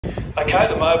Okay,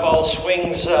 the mobile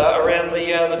swings around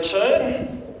the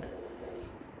turn.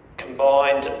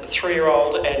 Combined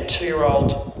 3-year-old and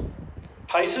 2-year-old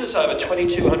paces over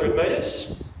 2,200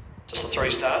 metres. Just the three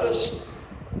starters.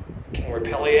 King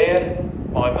Repellier,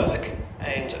 My Merc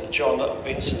and John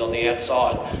Vincent on the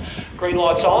outside. Green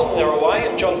light's on, they're away,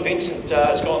 and John Vincent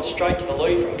has gone straight to the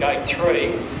lead from gate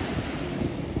 3.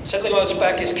 Settling on its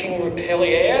back is King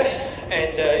Repellier,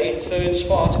 and in third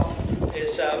spot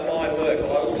is My Merc.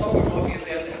 Although it looks like we might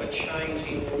be about to have a change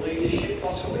in leadership,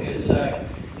 possibly, as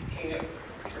King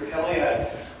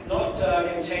Repellier, not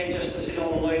content just to sit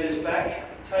on the leader's back,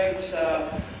 takes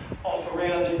off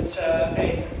around it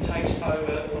and takes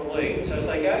over the lead. So as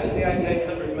they go to the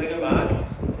 1,800 metre mark,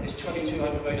 this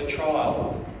 2,200 metre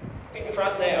trial, in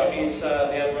front now is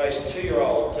the unraced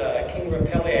 2-year-old King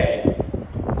Repellier.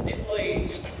 And it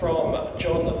leads from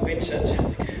John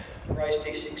Vincent,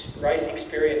 race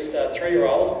experienced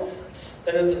 3-year-old.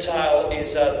 Then at the tail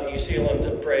is the New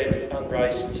Zealand bred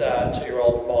unraced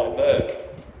 2-year-old My Merc.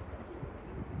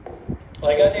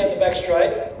 They go down the back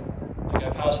straight, they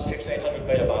go past the 1,500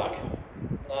 metre mark.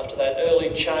 And after that early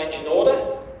change in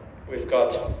order, we've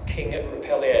got King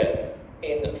Repellier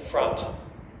in front.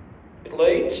 It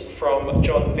leads from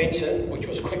John Vincent, which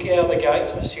was quickly out of the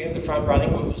gate, assumed the front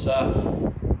running, but was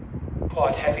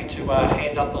quite happy to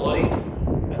hand up the lead.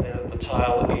 And then at the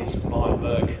tail is My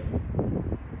Merc.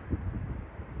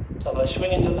 So they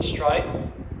swing into the straight.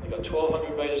 They've got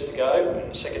 1,200 metres to go in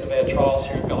the second of our trials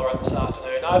here in Ballarat this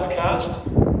afternoon. Overcast, a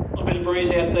little bit of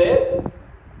breeze out there,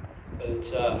 but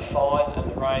fine,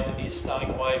 and the rain is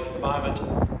staying away for the moment.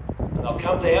 And they'll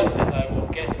come down and they will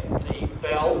get the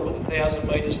bell with 1,000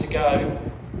 metres to go.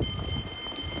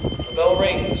 The bell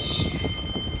rings.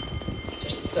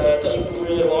 Just doesn't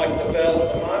really like the bell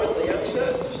at the moment, the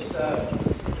youngster. Just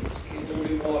he's a little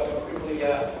bit wide, but quickly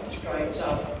straightens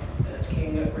up. And it's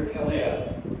King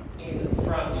Repellier in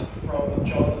front from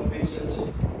John Vincent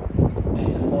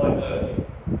and My Merc,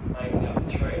 making up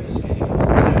the three, just getting a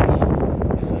little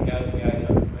tempo as they go to the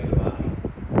 800 metre mark.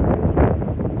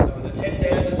 So with its head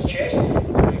down its chest,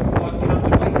 doing it quite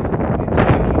comfortably, it's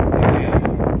King Repellier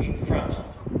in front.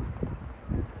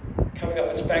 Coming off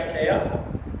its back now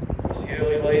is the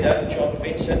early leader, John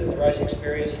Vincent, the race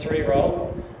experienced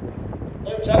 3-year-old.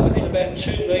 Looms up within about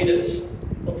 2 metres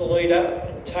of the leader,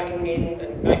 and tucking in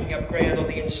and making up ground on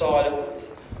the inside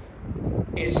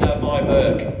is My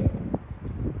Merc.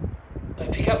 They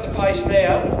pick up the pace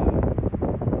now.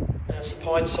 That's the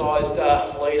pint-sized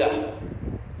leader.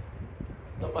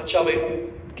 Not much of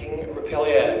him, King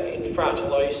Repellier in front,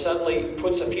 although he suddenly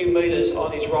puts a few metres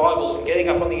on his rivals, and getting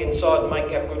up on the inside and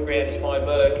making up good ground is My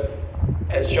Merc,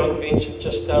 as John Vincent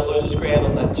just loses ground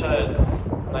on that turn.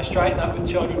 And they straighten up with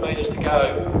 200 metres to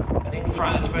go, and in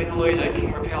front it's been the leader,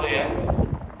 King Repellier.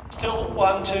 Still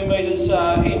 1-2 metres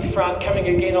in front, coming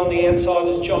again on the outside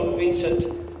is John Vincent,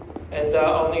 and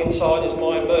on the inside is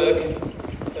My Merc.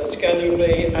 But it's going to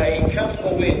be a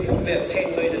comfortable win from about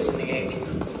 10 metres in the end.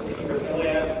 King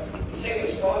Repellier. Second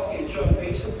spot is John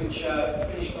Vincent, which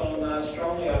finished on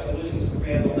strongly after losing some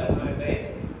ground on that home bend,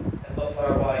 and not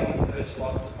far away in third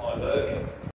spot.